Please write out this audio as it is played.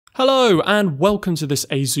Hello and welcome to this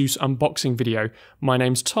ASUS unboxing video. My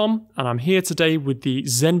name's Tom and I'm here today with the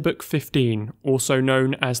ZenBook 15, also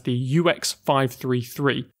known as the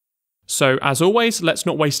UX533. So as always, let's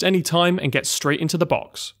not waste any time and get straight into the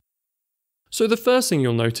box. So the first thing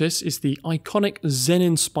you'll notice is the iconic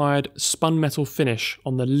Zen-inspired spun metal finish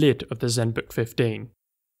on the lid of the ZenBook 15.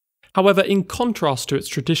 However, in contrast to its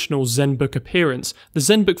traditional ZenBook appearance, the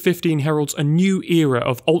ZenBook 15 heralds a new era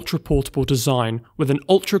of ultra-portable design with an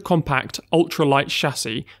ultra-compact, ultra-light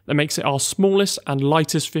chassis that makes it our smallest and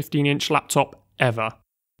lightest 15-inch laptop ever.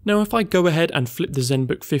 Now if I go ahead and flip the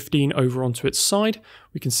ZenBook 15 over onto its side,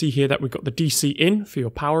 we can see here that we've got the DC in for your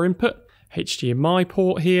power input, HDMI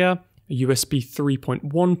port here, a USB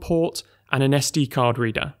 3.1 port, and an SD card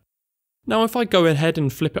reader. Now if I go ahead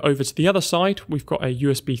and flip it over to the other side, we've got a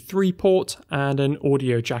USB 3 port and an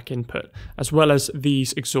audio jack input, as well as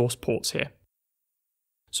these exhaust ports here.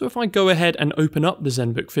 So if I go ahead and open up the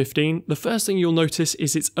ZenBook 15, the first thing you'll notice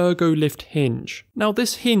is its ergo lift hinge. Now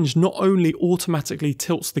this hinge not only automatically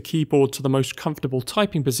tilts the keyboard to the most comfortable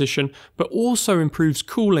typing position, but also improves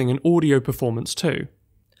cooling and audio performance too.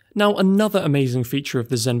 Now another amazing feature of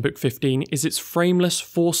the ZenBook 15 is its frameless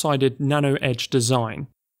four-sided NanoEdge design.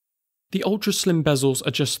 The ultra-slim bezels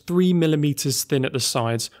are just 3mm thin at the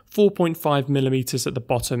sides, 4.5mm at the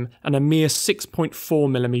bottom, and a mere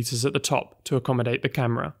 6.4mm at the top to accommodate the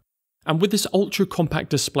camera. And with this ultra-compact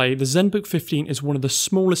display, the ZenBook 15 is one of the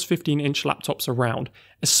smallest 15-inch laptops around,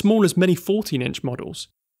 as small as many 14-inch models.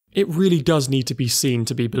 It really does need to be seen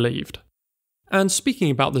to be believed. And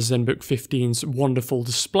speaking about the ZenBook 15's wonderful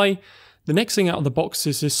display, the next thing out of the box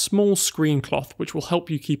is this small screen cloth which will help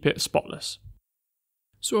you keep it spotless.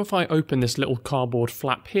 So if I open this little cardboard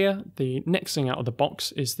flap here, the next thing out of the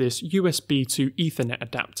box is this USB to Ethernet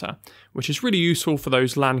adapter, which is really useful for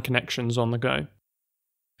those LAN connections on the go.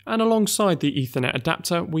 And alongside the Ethernet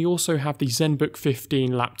adapter, we also have the ZenBook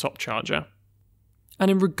 15 laptop charger.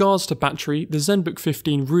 And in regards to battery, the ZenBook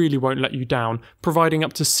 15 really won't let you down, providing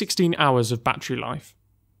up to 16 hours of battery life.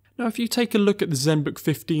 Now if you take a look at the ZenBook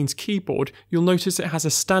 15's keyboard, you'll notice it has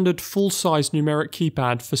a standard full-size numeric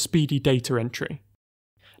keypad for speedy data entry.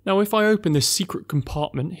 Now if I open this secret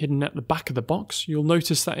compartment hidden at the back of the box, you'll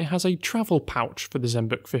notice that it has a travel pouch for the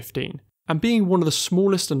ZenBook 15. And being one of the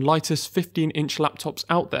smallest and lightest 15-inch laptops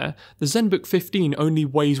out there, the ZenBook 15 only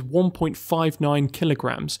weighs 1.59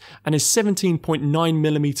 kilograms and is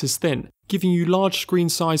 17.9mm thin, giving you large screen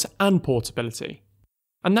size and portability.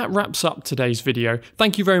 And that wraps up today's video.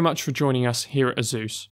 Thank you very much for joining us here at ASUS.